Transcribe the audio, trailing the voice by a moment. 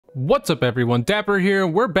What's up everyone, Dapper here,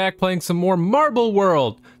 and we're back playing some more Marble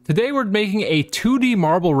World. Today we're making a 2D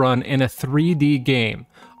marble run in a 3D game.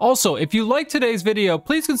 Also, if you like today's video,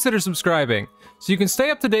 please consider subscribing, so you can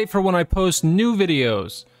stay up to date for when I post new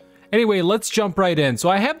videos. Anyway, let's jump right in. So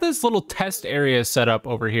I have this little test area set up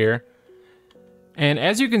over here. And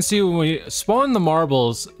as you can see, when we spawn the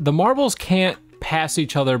marbles can't pass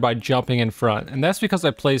each other by jumping in front, and that's because I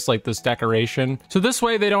placed like this decoration, so this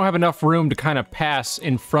way they don't have enough room to kind of pass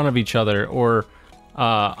in front of each other or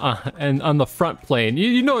and on the front plane,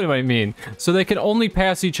 you know what I mean, so they can only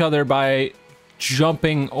pass each other by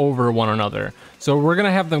jumping over one another. So we're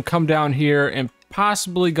gonna have them come down here and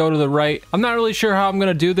possibly go to the right. I'm not really sure how I'm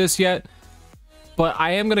gonna do this yet, but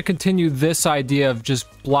I am gonna continue this idea of just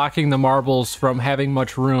blocking the marbles from having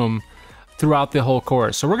much room throughout the whole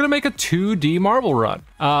course. So we're gonna make a 2D marble run.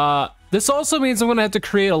 This also means I'm gonna have to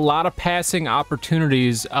create a lot of passing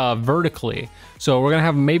opportunities vertically. So we're gonna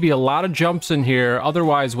have maybe a lot of jumps in here.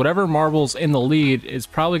 Otherwise, whatever marble's in the lead is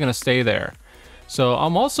probably gonna stay there. So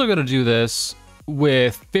I'm also gonna do this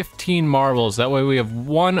with 15 marbles. That way we have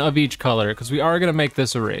one of each color, because we are gonna make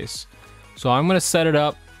this a race. So I'm gonna set it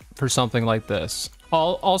up for something like this.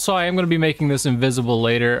 Also, I am going to be making this invisible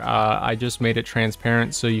later. I just made it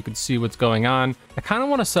transparent so you can see what's going on. I kind of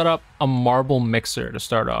want to set up a marble mixer to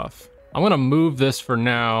start off. I'm going to move this for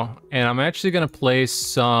now, and I'm actually going to place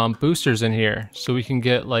some boosters in here so we can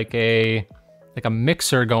get like a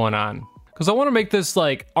mixer going on. Because I want to make this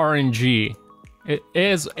like RNG. It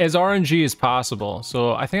is as RNG as possible.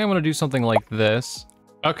 So I think I'm going to do something like this.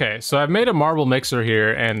 Okay, so I've made a marble mixer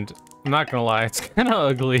here, and I'm not going to lie, it's kind of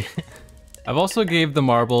ugly. I've also gave the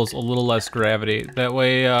marbles a little less gravity. That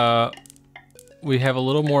way we have a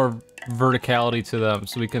little more verticality to them,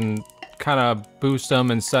 so we can kind of boost them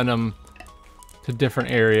and send them to different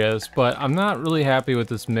areas. But I'm not really happy with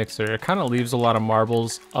this mixer. It kind of leaves a lot of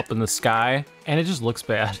marbles up in the sky, and it just looks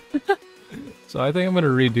bad. So I think I'm going to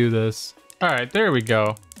redo this. All right, there we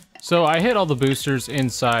go. So I hit all the boosters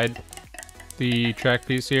inside the track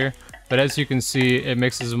piece here, but as you can see, it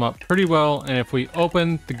mixes them up pretty well, and if we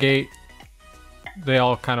open the gate, they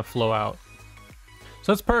all kind of flow out.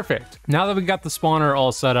 So that's perfect. Now that we got the spawner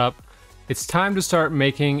all set up, it's time to start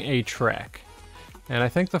making a track. And I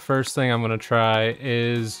think the first thing I'm going to try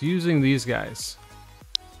is using these guys.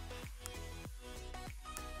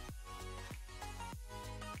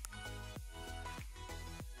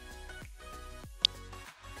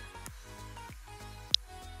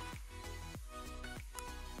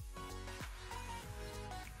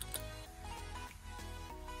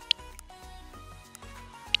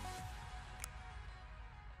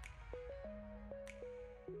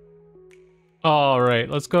 All right,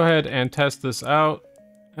 let's go ahead and test this out.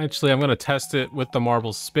 Actually, I'm going to test it with the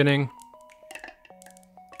marbles spinning.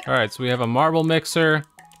 All right, so we have a marble mixer,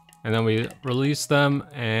 and then we release them,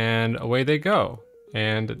 and away they go.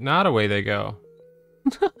 And not away they go.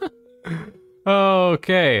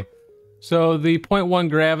 Okay, so the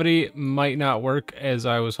 0.1 gravity might not work as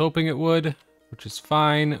I was hoping it would, which is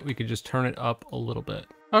fine. We could just turn it up a little bit.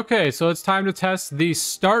 Okay, so it's time to test the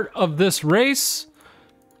start of this race.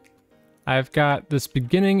 I've got this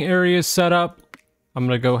beginning area set up. I'm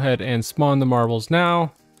gonna go ahead and spawn the marbles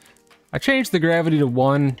now. I changed the gravity to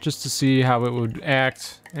 1 just to see how it would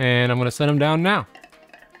act, and I'm gonna send them down now.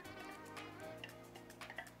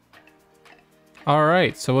 All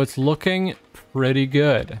right, so it's looking pretty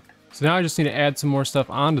good. So now I just need to add some more stuff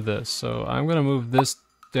onto this. So I'm gonna move this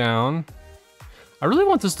down. I really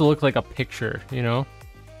want this to look like a picture, you know?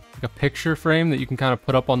 Like a picture frame that you can kind of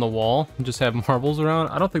put up on the wall and just have marbles around.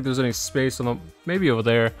 I don't think there's any space on the, maybe over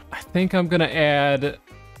there. I think I'm gonna add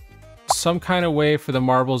some kind of way for the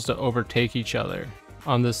marbles to overtake each other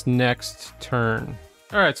on this next turn.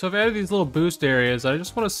 All right, so I've added these little boost areas. I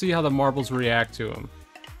just want to see how the marbles react to them.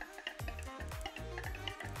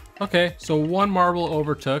 Okay, so one marble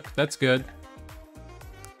overtook, that's good.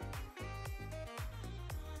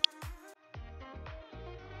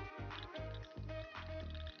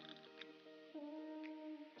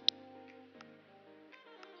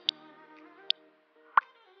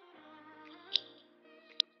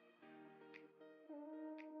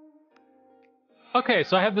 Okay,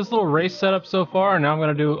 so I have this little race set up so far, and now I'm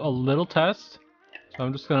going to do a little test. So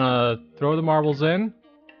I'm just going to throw the marbles in,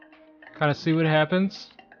 kind of see what happens.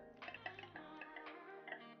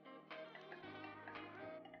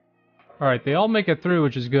 Alright, they all make it through,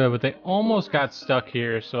 which is good, but they almost got stuck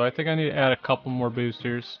here, so I think I need to add a couple more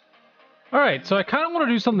boosters. Alright, so I kind of want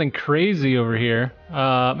to do something crazy over here.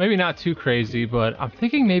 Maybe not too crazy, but I'm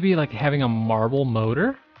thinking maybe like having a marble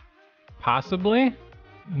motor? Possibly?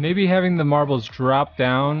 Maybe having the marbles drop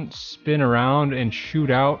down, spin around, and shoot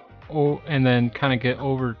out, and then kind of get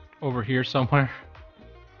over here somewhere.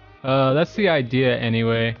 That's the idea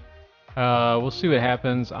anyway. We'll see what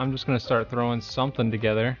happens. I'm just gonna start throwing something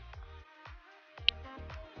together.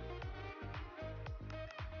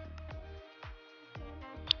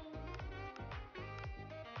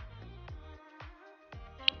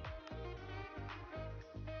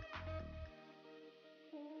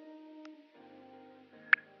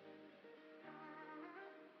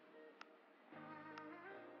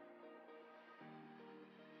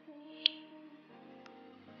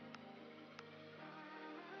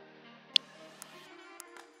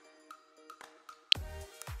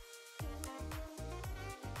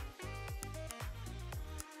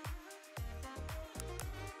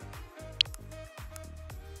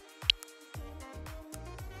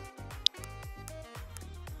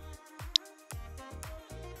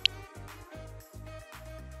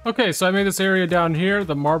 Okay, so I made this area down here.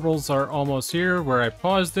 The marbles are almost here where I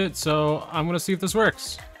paused it, so I'm gonna see if this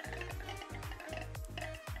works.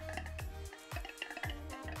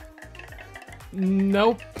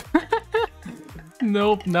 Nope.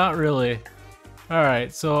 Nope, not really.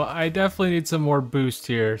 Alright, so I definitely need some more boost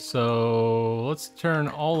here, so let's turn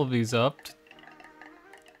all of these up.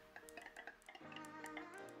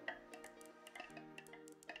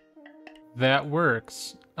 That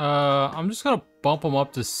works. I'm just gonna bump them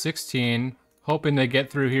up to 16, hoping they get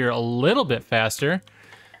through here a little bit faster.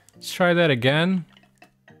 Let's try that again.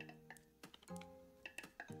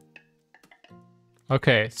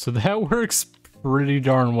 Okay, so that works pretty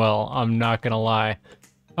darn well, I'm not gonna lie.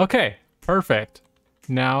 Okay, perfect.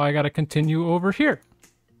 Now I gotta continue over here.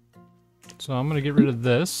 So I'm gonna get rid of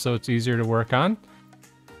this so it's easier to work on.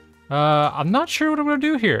 I'm not sure what I'm gonna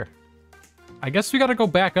do here. I guess we gotta go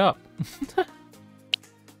back up.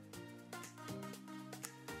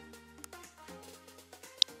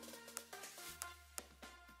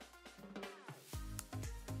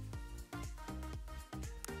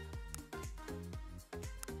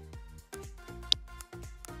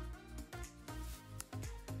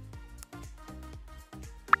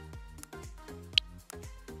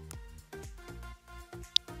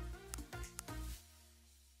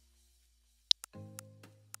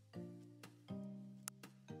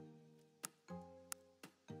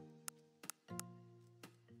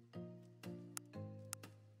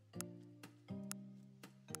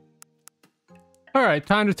 Alright,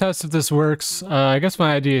 time to test if this works. I guess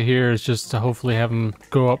my idea here is just to hopefully have them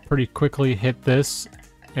go up pretty quickly, hit this,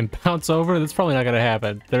 and bounce over. That's probably not going to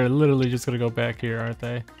happen. They're literally just going to go back here, aren't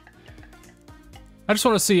they? I just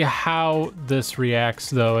want to see how this reacts,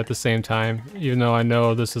 though, at the same time, even though I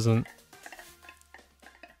know this isn't...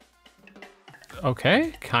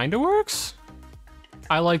 Okay, kind of works.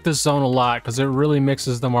 I like this zone a lot because it really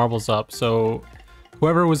mixes the marbles up, so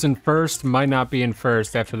whoever was in first might not be in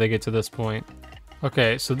first after they get to this point.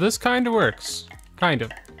 Okay, so this kind of works. Kind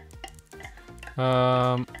of.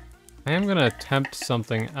 I am gonna attempt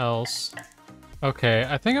something else. Okay,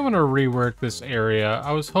 I think I'm gonna rework this area.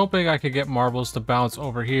 I was hoping I could get marbles to bounce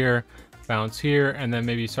over here, bounce here, and then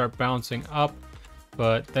maybe start bouncing up,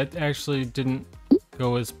 but that actually didn't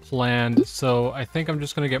go as planned. So I think I'm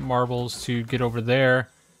just gonna get marbles to get over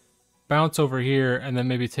there, bounce over here, and then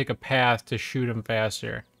maybe take a path to shoot them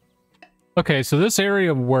faster. Okay, so this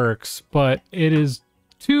area works, but it is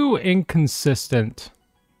too inconsistent,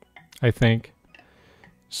 I think.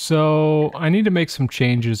 So I need to make some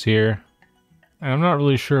changes here. And I'm not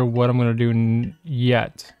really sure what I'm going to do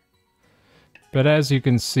yet. But as you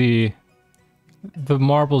can see, the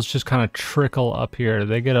marbles just kind of trickle up here.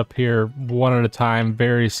 They get up here one at a time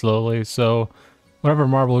very slowly. So whatever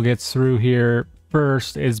marble gets through here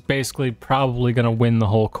first is basically probably going to win the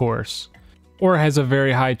whole course. Or has a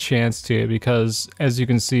very high chance to, because as you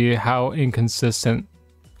can see how inconsistent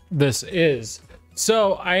this is.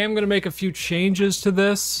 So I am going to make a few changes to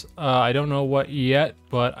this. I don't know what yet,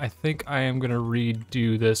 but I think I am going to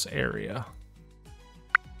redo this area.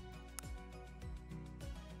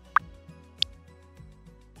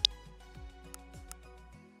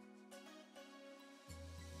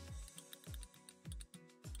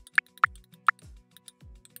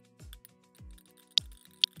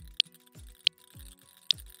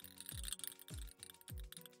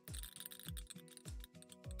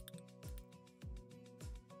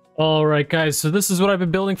 Alright guys, so this is what I've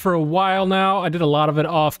been building for a while now. I did a lot of it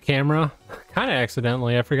off camera, kind of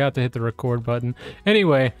accidentally. I forgot to hit the record button.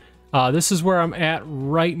 Anyway, this is where I'm at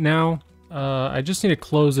right now. I just need to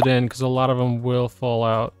close it in because a lot of them will fall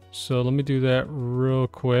out. So let me do that real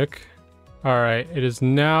quick. Alright, it is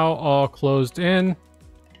now all closed in.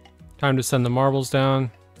 Time to send the marbles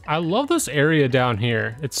down. I love this area down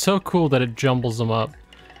here. It's so cool that it jumbles them up.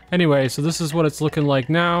 Anyway, so this is what it's looking like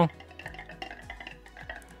now.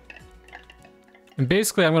 And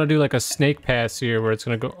basically I'm gonna do like a snake pass here where it's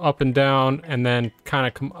gonna go up and down and then kind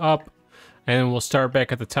of come up, and then we'll start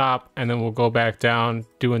back at the top and then we'll go back down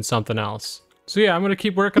doing something else. So yeah, I'm gonna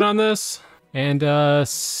keep working on this and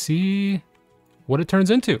see what it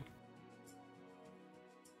turns into.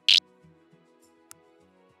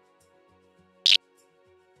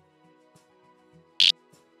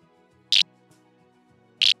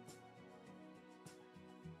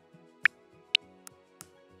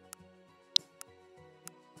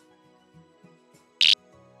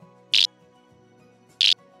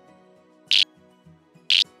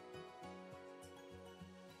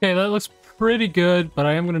 Okay, that looks pretty good, but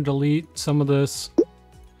I am going to delete some of this.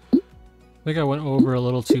 I think I went over a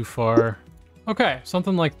little too far. Okay,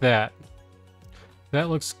 something like that. That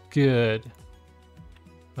looks good.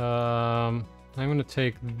 I'm going to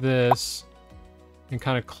take this and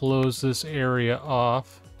kind of close this area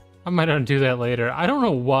off. I might undo that later. I don't know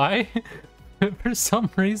why. For some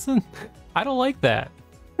reason, I don't like that.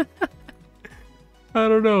 I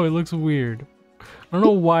don't know, it looks weird. I don't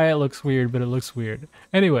know why it looks weird, but it looks weird.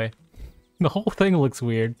 Anyway, the whole thing looks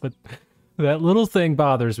weird, but that little thing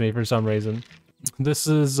bothers me for some reason. This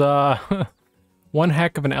is one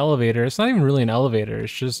heck of an elevator. It's not even really an elevator.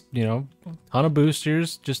 It's just, you know, a ton of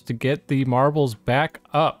boosters just to get the marbles back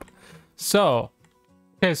up. So,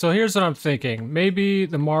 okay, so here's what I'm thinking. Maybe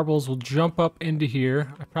the marbles will jump up into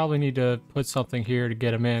here. I probably need to put something here to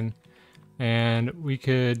get them in. And we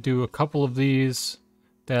could do a couple of these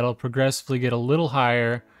that'll progressively get a little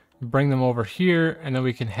higher, bring them over here, and then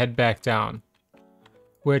we can head back down.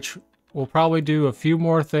 Which we'll probably do a few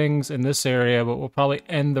more things in this area, but we'll probably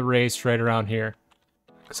end the race right around here.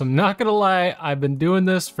 So I'm not gonna lie, I've been doing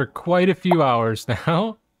this for quite a few hours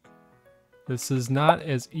now. This is not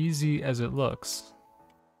as easy as it looks.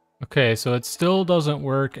 Okay, so it still doesn't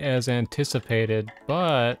work as anticipated,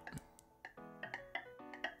 but...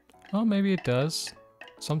 well, maybe it does.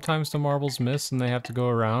 Sometimes the marbles miss and they have to go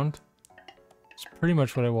around. It's pretty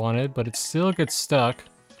much what I wanted, but it still gets stuck.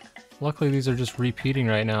 Luckily these are just repeating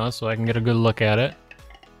right now, so I can get a good look at it.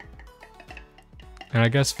 And I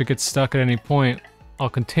guess if it gets stuck at any point,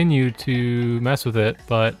 I'll continue to mess with it,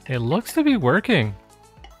 but it looks to be working.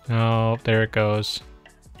 Oh, there it goes.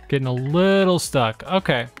 Getting a little stuck.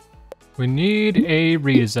 Okay. We need a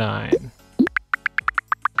redesign.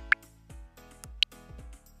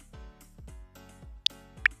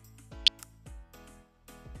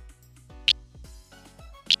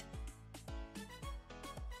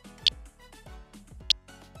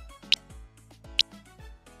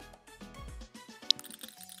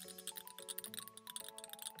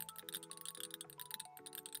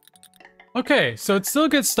 Okay, so it still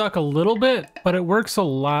gets stuck a little bit, but it works a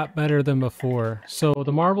lot better than before. So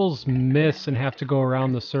the marbles miss and have to go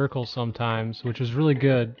around the circle sometimes, which is really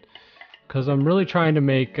good. Because I'm really trying to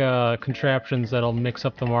make contraptions that'll mix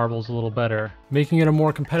up the marbles a little better. Making it a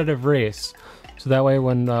more competitive race. So that way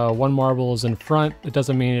when one marble is in front, it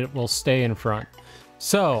doesn't mean it will stay in front.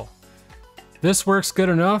 So, this works good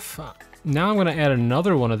enough. Now I'm going to add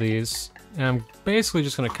another one of these. And I'm basically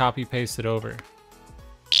just going to copy paste it over.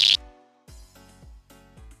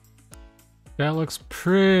 That looks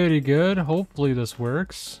pretty good. Hopefully this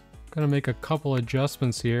works. Gonna make a couple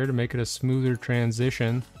adjustments here to make it a smoother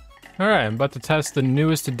transition. Alright, I'm about to test the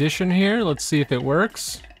newest edition here. Let's see if it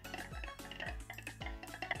works.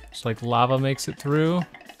 Just like lava makes it through.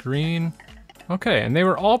 Green. Okay, and they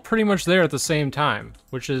were all pretty much there at the same time,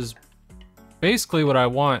 which is basically what I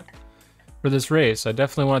want for this race. I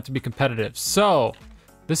definitely want it to be competitive. So,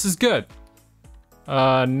 this is good.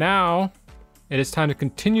 Now... it is time to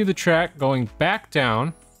continue the track going back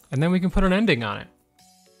down, and then we can put an ending on it.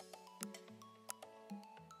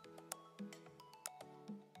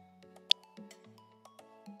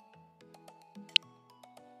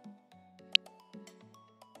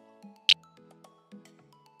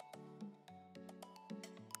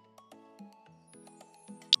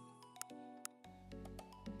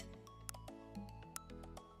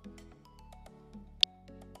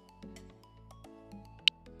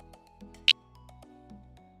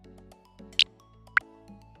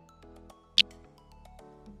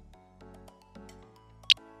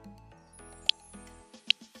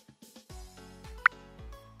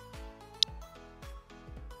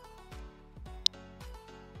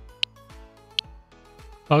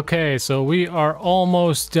 Okay, so we are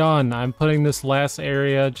almost done. I'm putting this last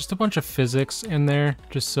area, just a bunch of physics in there,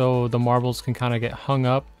 just so the marbles can kind of get hung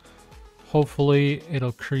up. Hopefully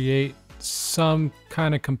it'll create some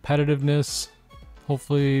kind of competitiveness.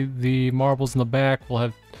 Hopefully the marbles in the back will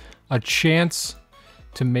have a chance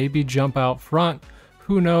to maybe jump out front.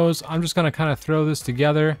 Who knows? I'm just gonna kind of throw this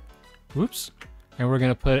together. Whoops. And we're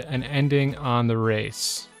gonna put an ending on the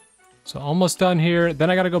race. So almost done here. Then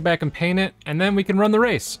I gotta go back and paint it, and then we can run the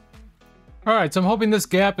race. All right, so I'm hoping this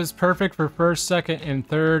gap is perfect for first, second, and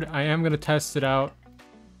third. I am gonna test it out.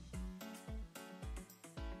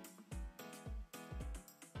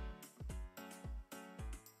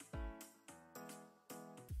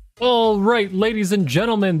 All right, ladies and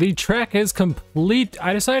gentlemen, the track is complete.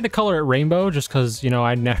 I decided to color it rainbow just because, you know,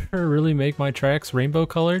 I never really make my tracks rainbow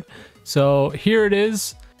colored. So here it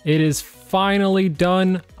is. It is finally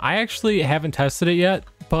done. I actually haven't tested it yet,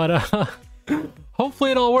 but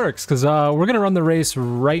hopefully it all works because we're going to run the race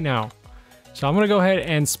right now. So I'm going to go ahead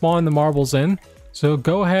and spawn the marbles in. So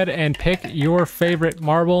go ahead and pick your favorite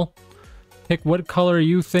marble. Pick what color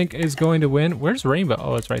you think is going to win. Where's rainbow?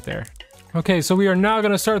 Oh, it's right there. Okay, so we are now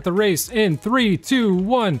going to start the race in 3, 2,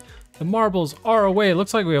 1. The marbles are away. It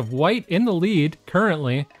looks like we have white in the lead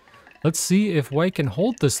currently. Let's see if white can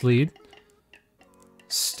hold this lead.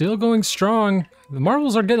 Still going strong. The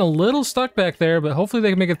marbles are getting a little stuck back there, but hopefully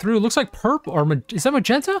they can make it through. It looks like purple, or is that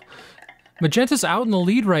magenta? Magenta's out in the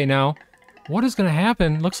lead right now. What is going to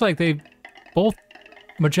happen? Looks like they both,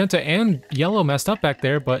 magenta and yellow, messed up back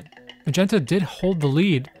there, but magenta did hold the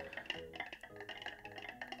lead.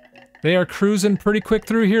 They are cruising pretty quick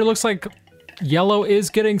through here. Looks like yellow is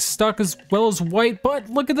getting stuck as well as white, but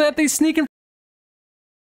look at that. They sneak in